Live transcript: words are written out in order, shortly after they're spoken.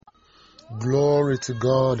Glory to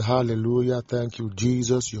God. Hallelujah. Thank you,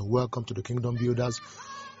 Jesus. You're welcome to the Kingdom Builders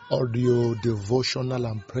audio devotional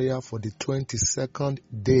and prayer for the 22nd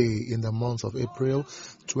day in the month of April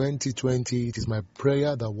 2020. It is my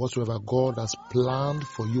prayer that whatsoever God has planned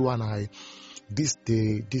for you and I this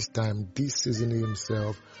day, this time, this season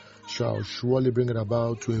himself shall surely bring it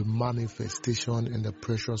about to a manifestation in the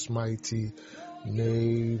precious mighty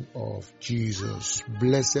name of Jesus.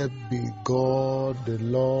 Blessed be God, the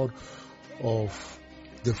Lord of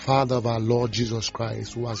the Father of our Lord Jesus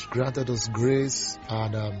Christ, who has granted us grace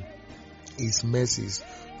and his mercies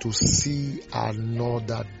to see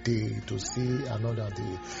another day,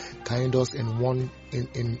 Kind us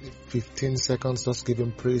in 15 seconds, just give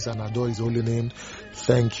him praise and adore his holy name.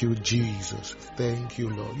 Thank you, Jesus. Thank you,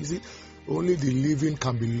 Lord. You see, only the living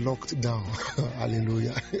can be locked down.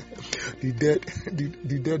 Hallelujah.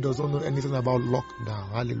 The dead doesn't know anything about lockdown.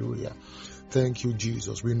 Hallelujah. Thank you,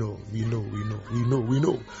 Jesus. We know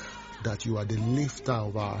that you are the lifter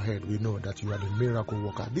of our head. We know that you are the miracle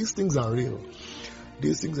worker. These things are real. They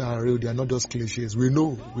are not just cliches. We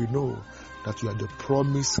know that you are the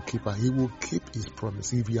promise keeper. He will keep his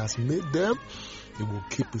promise. If he has made them, he will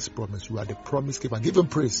keep his promise. You are the promise keeper. Give him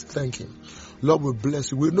praise. Thank him. Lord will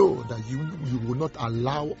bless you. We know that you will not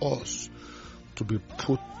allow us to be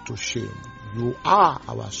put to shame. You are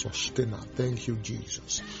our sustainer. Thank you,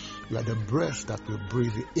 Jesus. You are the breath that we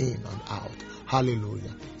breathe in and out.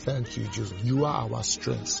 Hallelujah. Thank you, Jesus. You are our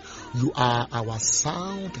strength. You are our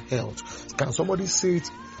sound health. Can somebody say it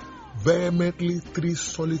vehemently 3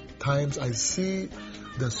 solid times? I see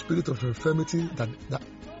the spirit of infirmity that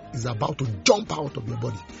is about to jump out of your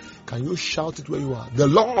body. Can you shout it where you are? The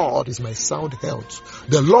Lord is my sound health.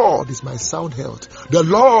 The Lord is my sound health. The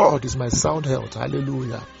Lord is my sound health.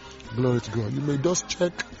 Hallelujah. Glory to God. You may just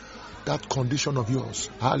check that condition of yours.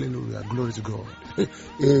 Hallelujah. Glory to God.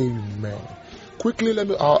 Amen. Quickly,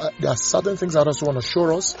 there are certain things I also want to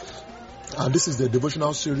show us. And this is the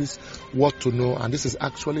devotional series, What to Know. And this is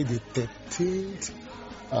actually the 13th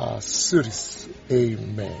series.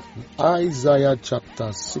 Amen. Isaiah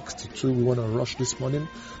chapter 62. We want to rush this morning.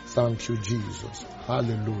 Thank you, Jesus.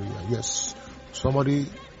 Hallelujah. Yes. Somebody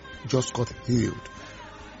just got healed.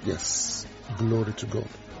 Yes. Glory to God.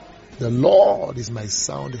 The Lord is my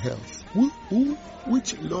sound health.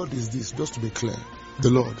 Which Lord is this? Just to be clear. The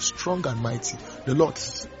Lord, strong and mighty. The Lord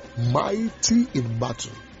is mighty in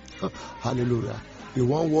battle. Hallelujah. The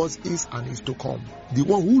one was, is, and is to come. The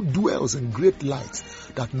one who dwells in great light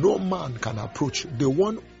that no man can approach. The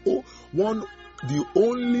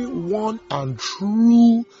only one and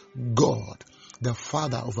true God. The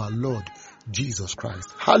Father of our Lord Jesus Christ.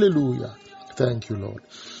 Hallelujah. Thank you, Lord.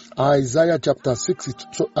 Isaiah chapter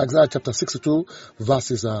 62,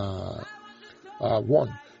 verses 1.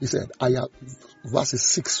 He said, verses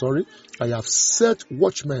 6, I have set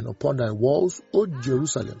watchmen upon thy walls, O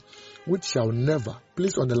Jerusalem, which shall never,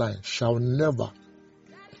 please underline, shall never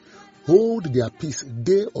hold their peace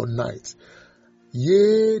day or night.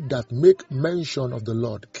 Ye that make mention of the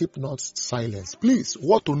Lord, keep not silence. Please,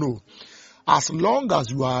 what to know? As long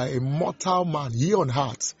as you are a mortal man here on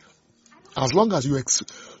earth, as long as you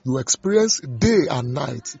experience day and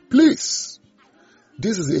night, please,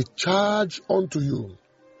 this is a charge unto you.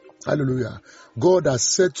 Hallelujah. God has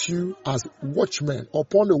set you as watchmen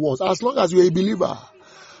upon the walls. As long as you're a believer,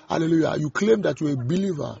 hallelujah, you claim that you're a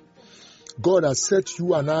believer, God has set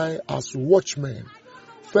you and I as watchmen.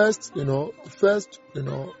 First,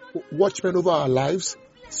 watchmen over our lives.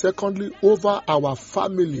 Secondly, over our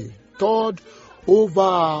family. Third,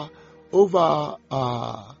 over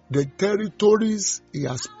the territories he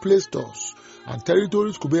has placed us. And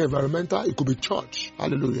territories could be environmental, it could be church,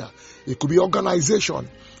 hallelujah. It could be organization.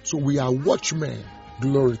 So we are watchmen.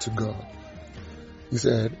 Glory to God. He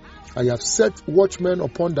said, I have set watchmen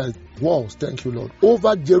upon thy walls, thank you, Lord,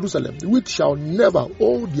 over Jerusalem, which shall never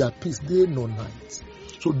hold their peace day nor night.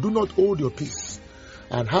 So do not hold your peace.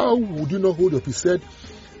 And how would you not hold your peace? He said,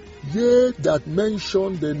 ye that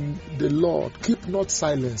mention the Lord, keep not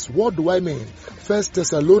silence. What do I mean? First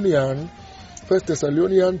Thessalonians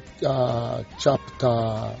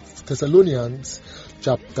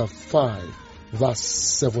chapter 5, verse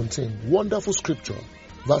 17. Wonderful scripture.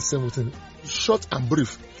 Verse 17. Short and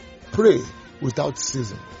brief. Pray without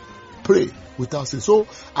ceasing. Pray without ceasing. So,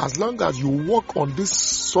 as long as you walk on this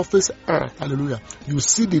surface earth, hallelujah, you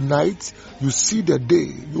see the night, you see the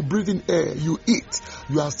day, you breathe in air, you eat,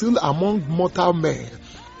 you are still among mortal men.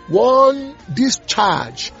 This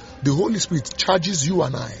charge, the Holy Spirit charges you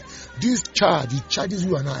and I. This charge, it charges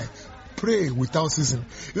you and I. Pray without ceasing.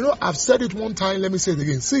 I've said it one time, let me say it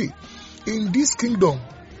again. See, in this kingdom,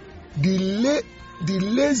 the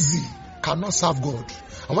lazy cannot serve God.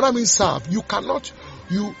 And when I mean serve, you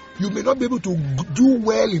may not be able to do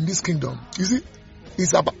well in this kingdom. You see,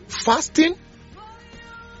 it's about fasting,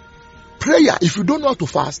 prayer. If you don't know how to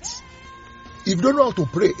fast, if you don't know how to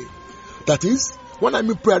pray, that is, when I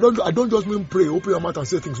mean pray, I don't just mean pray, open your mouth and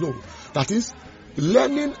say things. No, that is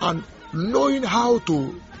learning and knowing how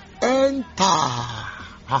to enter.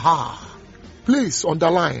 Please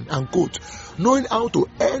underline and quote. Knowing how to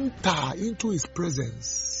enter into His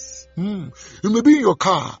presence. You may be in your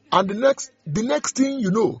car, and the next thing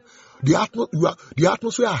you know, the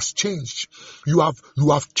atmosphere has changed. You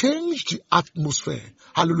have changed the atmosphere.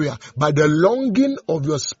 Hallelujah. By the longing of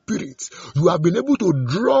your spirit, you have been able to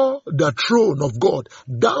draw the throne of God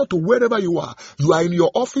down to wherever you are. You are in your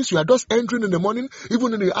office, you are just entering in the morning,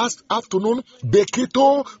 even in the afternoon,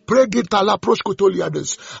 Bekito, Pregitala,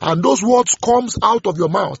 Proskotoliades, and those words comes out of your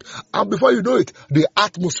mouth. And before you know it, the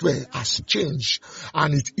atmosphere has changed.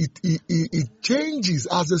 And it changes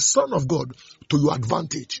as the Son of God to your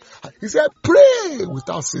advantage. He said, pray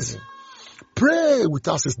without ceasing. Pray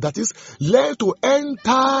without ceasing. That is, learn to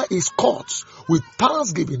enter His courts with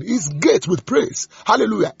thanksgiving, His gates with praise.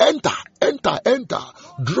 Hallelujah. Enter.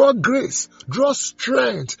 Draw grace, draw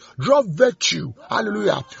strength, draw virtue.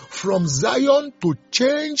 Hallelujah. From Zion to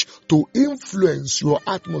change, to influence your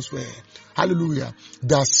atmosphere. Hallelujah.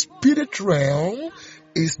 The spirit realm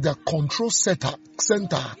is the control center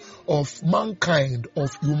of mankind,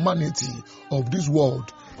 of humanity, of this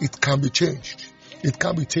world. It can be changed. It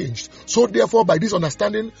can be changed. So therefore, by this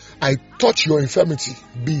understanding, I touch your infirmity.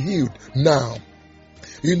 Be healed now.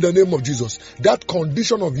 In the name of Jesus. That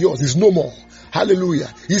condition of yours is no more.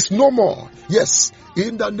 Hallelujah. It's no more. Yes.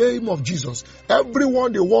 In the name of Jesus.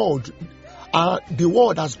 Everyone the world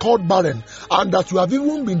has called barren, and that you have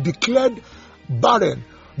even been declared barren,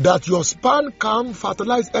 that your sperm can't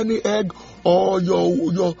fertilize any egg, or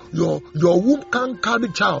your womb can't carry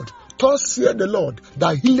child. Thus saith the Lord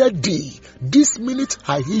that healed thee. This minute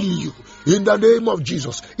I heal you. In the name of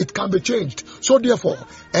Jesus, it can be changed. So therefore,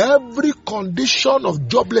 every condition of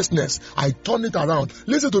joblessness, I turn it around.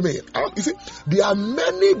 Listen to me. You see, there are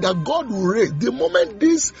many that God will raise. The moment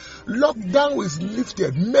this lockdown is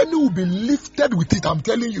lifted, many will be lifted with it. I'm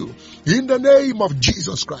telling you. In the name of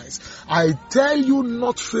Jesus Christ, I tell you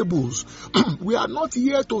not fables. We are not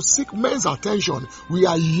here to seek men's attention. We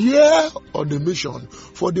are here on the mission.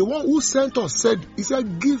 For the one who sent us he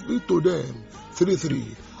said, give it to them.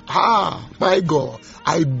 3:3. My God,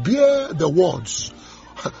 I bear the words.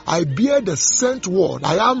 I bear the sent word.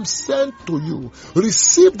 I am sent to you.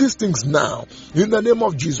 Receive these things now in the name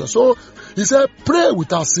of Jesus. So he said, pray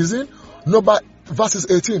without ceasing. Verses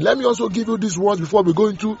 18. Let me also give you these words before we go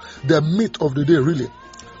into the meat of the day, really.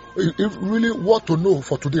 If really what to know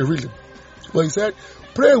for today, really. But he said,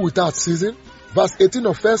 pray without ceasing. Verse 18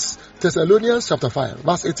 of 1 Thessalonians chapter 5.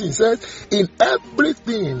 Verse 18 says, in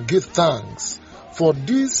everything give thanks, for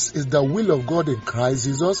this is the will of God in Christ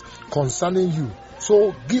Jesus concerning you.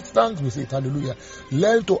 So give thanks with it. Hallelujah.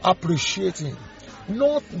 Learn to appreciate Him.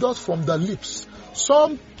 Not just from the lips.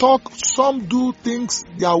 Some talk, some do things.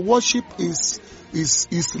 Their worship is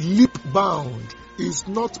lip bound. It's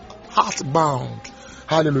not heart bound.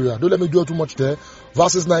 Hallelujah. Don't let me do too much there.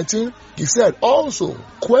 Verses 19, he said, also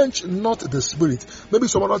quench not the spirit. Maybe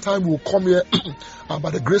some other time we'll come here and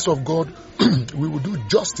by the grace of God, we will do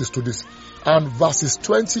justice to this. And verses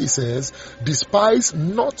 20, he says, despise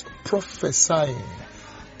not prophesying.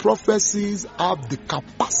 Prophecies have the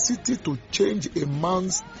capacity to change a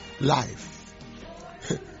man's life.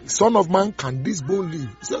 Son of man, can this bone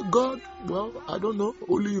live? He said, God, well, I don't know.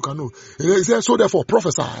 Only you can know. He said, so therefore,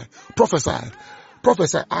 prophesy.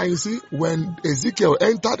 And you see, when Ezekiel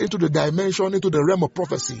entered into the dimension, into the realm of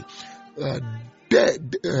prophecy,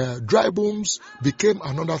 dry bones became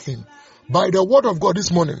another thing. By the word of God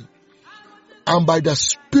this morning, and by the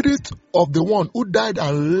spirit of the one who died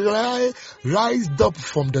and rised up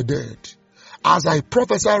from the dead, as I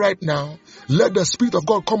prophesy right now, let the spirit of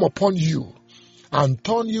God come upon you and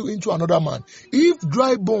turn you into another man. If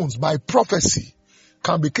dry bones by prophecy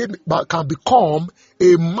can become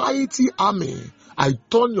a mighty army, I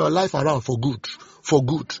turn your life around for good.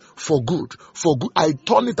 I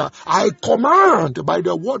turn it out. I command by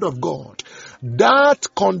the word of God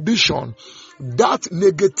that condition, that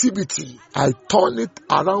negativity, I turn it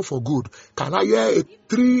around for good. Can I hear a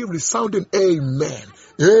 3 resounding amen?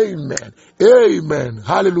 Amen. Amen.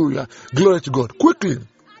 Hallelujah. Glory to God. Quickly,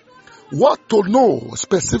 what to know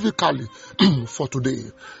specifically for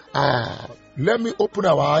today? Let me open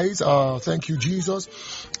our eyes. Thank you, Jesus.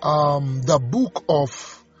 The book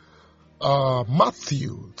of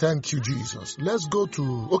Matthew. Thank you, Jesus. Let's go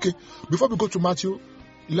to, before we go to Matthew,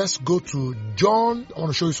 Let's go to John. I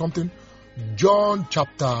want to show you something. John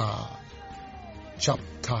chapter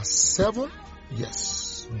 7.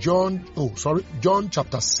 Yes. John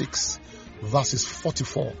chapter 6, verses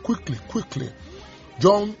 44. Quickly.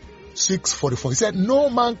 John 6:44. He said, no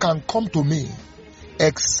man can come to me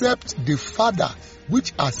except the Father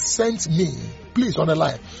which has sent me. Please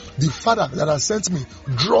underline. The Father that has sent me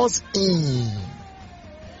draws him,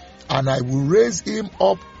 and I will raise him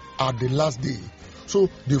up at the last day. So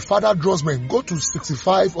the Father draws men. Go to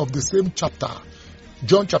 65 of the same chapter.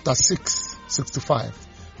 John chapter 6, 65,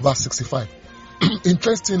 verse 65.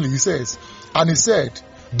 Interestingly, he says, and he said,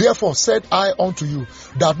 therefore said I unto you,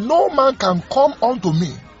 that no man can come unto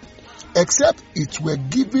me, except it were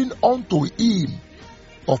given unto him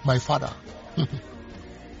of my Father.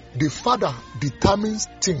 The Father determines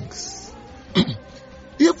things.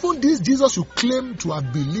 Even this Jesus you claim to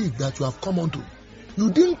have believed that you have come unto,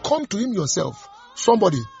 you didn't come to him yourself.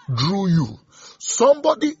 Somebody drew you.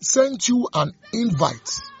 Somebody sent you an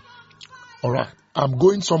invite. Alright, I'm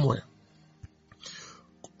going somewhere.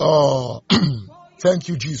 Thank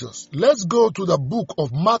you, Jesus. Let's go to the book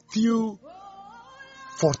of Matthew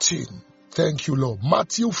 14. Thank you, Lord.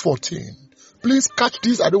 Matthew 14. Please catch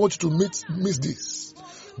this. I don't want you to miss this.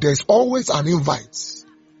 There's always an invite.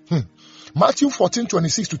 Matthew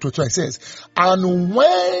 14:26-29 says, and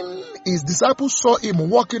when his disciples saw him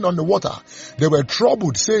walking on the water, they were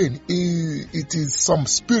troubled, saying, it is some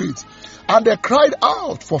spirit. And they cried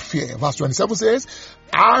out for fear. Verse 27 says,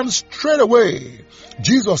 and straightway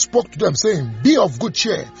Jesus spoke to them, saying, be of good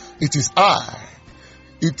cheer. It is I.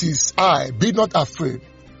 Be not afraid.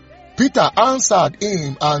 Peter answered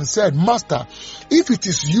him and said, Master, if it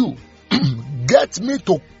is you, get me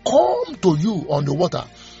to come to you on the water.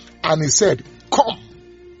 And he said, come.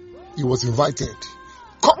 He was invited.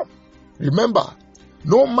 Come. Remember,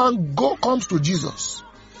 no man comes to Jesus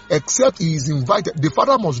except he is invited. The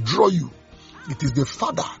Father must draw you. It is the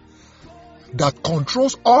Father that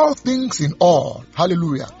controls all things in all.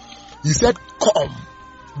 Hallelujah. He said, come.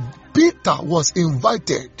 Peter was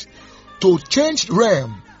invited to change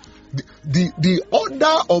realm. The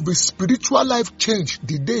order of his spiritual life changed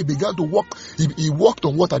the day he began to walk. He walked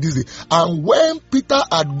on water this day. And when Peter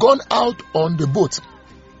had gone out on the boat,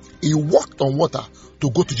 he walked on water to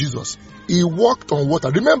go to Jesus. He walked on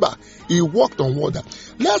water. Remember, he walked on water.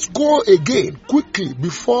 Let's go again quickly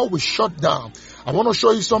before we shut down. I want to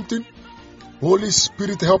show you something. Holy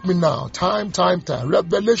Spirit, help me now. Time.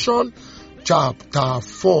 Revelation chapter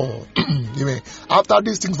 4. Amen. After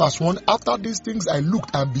these things, verse 1, after these things I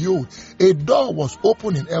looked, and behold, a door was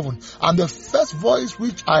opened in heaven, and the first voice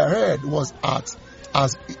which I heard was as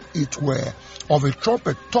it were of a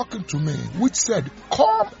trumpet talking to me, which said,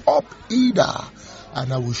 come up hither,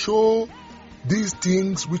 and I will show these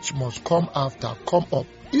things which must come after. Come up.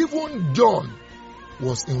 Even John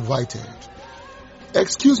was invited.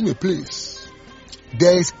 Excuse me, please.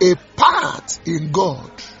 There is a part in God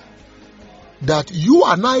that you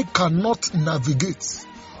and I cannot navigate,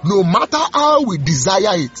 no matter how we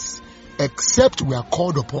desire it, except we are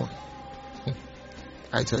called upon.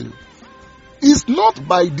 I tell you, it's not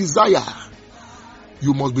by desire.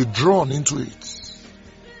 You must be drawn into it.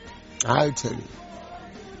 I tell you.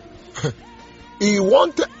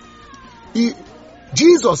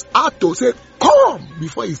 Jesus had to say, come,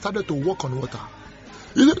 before he started to walk on water.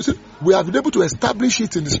 We have been able to establish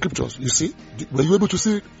it in the scriptures. You see? Were you able to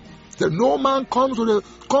see it? That no man come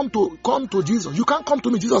to Jesus. You can't come to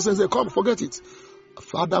me. Jesus says, come, forget it.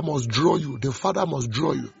 Father must draw you. The Father must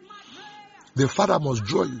draw you. The Father must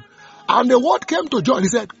draw you. And the word came to John. He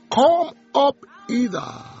said, come up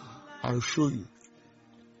hither. I will show you.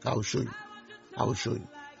 I will show you. I will show you.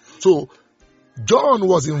 So, John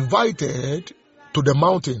was invited to the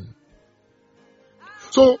mountain.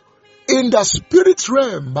 So, in the spirit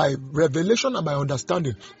realm, by revelation and by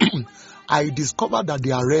understanding, I discovered that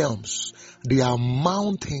there are realms. There are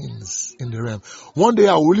mountains in the realm. One day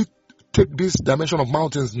I will really take this dimension of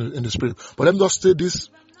mountains in the spirit. But let me just say this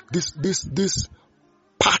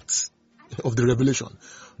part of the revelation.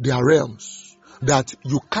 There are realms that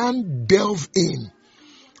you can't delve in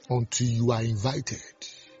until you are invited.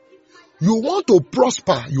 You want to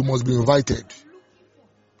prosper, you must be invited.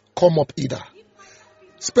 Come up hither.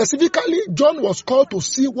 Specifically, John was called to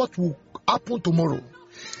see what will happen tomorrow.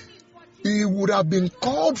 He would have been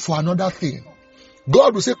called for another thing.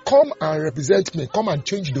 God will say, come and represent me. Come and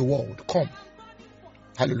change the world. Come.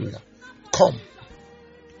 Hallelujah. Come.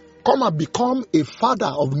 Come and become a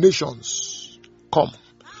father of nations. Come.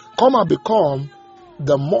 Come and become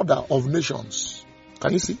the mother of nations.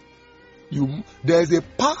 Can you see? There is a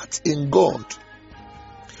part in God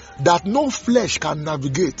that no flesh can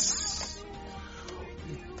navigate,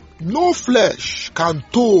 no flesh can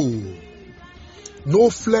tow, no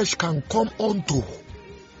flesh can come onto,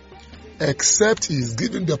 except he is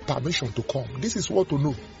given the permission to come. This is what to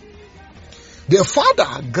know. The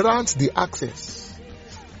Father grants the access,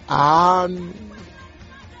 and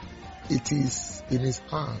it is in his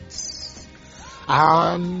hands.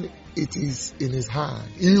 And it is in his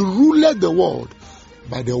hand. He ruled the world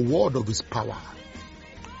by the word of his power.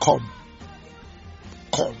 Come.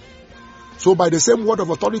 Come. So by the same word of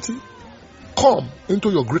authority, come into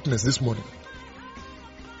your greatness this morning.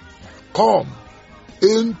 Come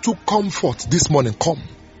into comfort this morning. Come.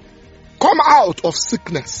 Come out of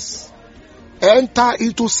sickness. Enter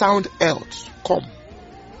into sound health. Come.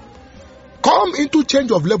 Come into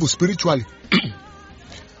change of level spiritually.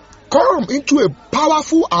 Come into a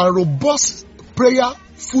powerful and robust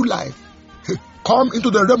prayerful life. Come into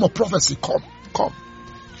the realm of prophecy. Come. Come.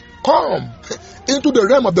 Come into the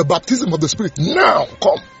realm of the baptism of the Spirit. Now,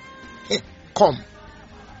 come. Come.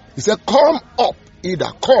 He said, come up, either.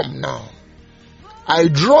 Come now. I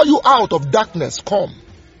draw you out of darkness. Come.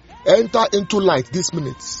 Enter into light this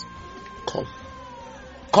minute. Come.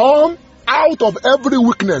 Come out of every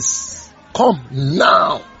weakness. Come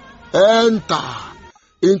now. Enter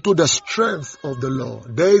into the strength of the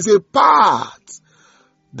Lord. There is a path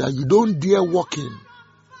that you don't dare walk in.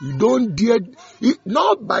 You don't dare,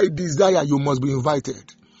 not by desire, you must be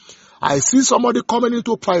invited. I see somebody coming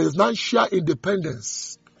into financial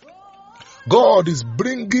independence. God is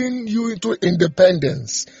bringing you into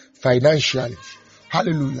independence financially.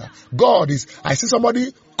 Hallelujah. I see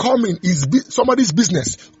somebody coming, somebody's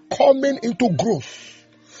business coming into growth.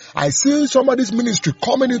 I see somebody's ministry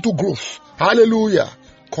coming into growth. Hallelujah.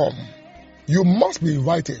 Come. You must be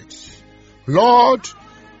invited. Lord,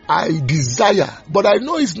 I desire, but I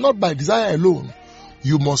know it's not by desire alone.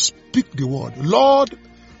 You must speak the word. Lord,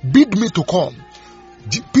 bid me to come.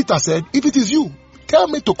 Peter said, if it is you, tell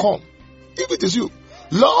me to come. If it is you,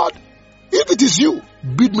 Lord, if it is you,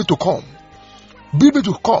 bid me to come. Bid me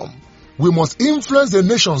to come. We must influence the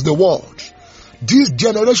nations, the world. This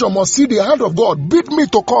generation must see the hand of God. Bid me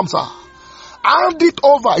to come, sir. Hand it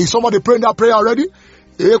over. Is somebody praying that prayer already?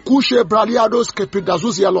 Ekushe braliados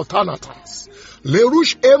kepidazuzia lotanatas.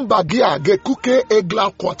 Lerush embagia gekuke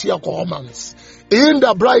egla kwatia kohomans. In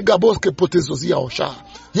the bright gabos kepotezozia osha.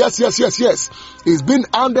 Yes. It's been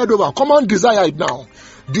handed over. Come on, desire it now.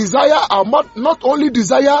 Desire, not only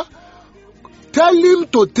desire, tell him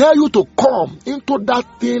to tell you to come into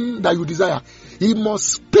that thing that you desire. He must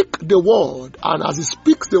speak the word, and as he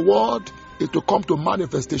speaks the word, it will come to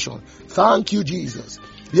manifestation. Thank you, Jesus.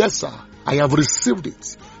 Yes, sir. I have received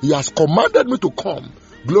it. He has commanded me to come.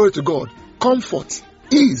 Glory to God. Comfort,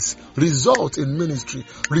 ease, result in ministry,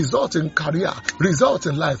 result in career, result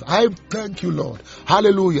in life. I thank you, Lord.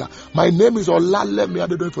 Hallelujah. My name is Olalemi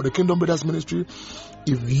Adedoyin for the Kingdom Builders Ministry.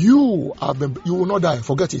 If you you will not die.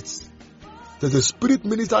 Forget it. There's a spirit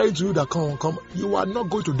ministering to you that come. You are not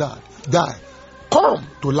going to die. Come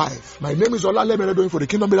to life. My name is Olalemi Adedoyin for the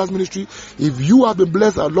Kingdom Builders Ministry. If you have been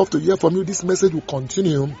blessed, I'd love to hear from you. This message will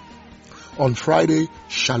continue on Friday.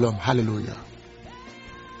 Shalom. Hallelujah.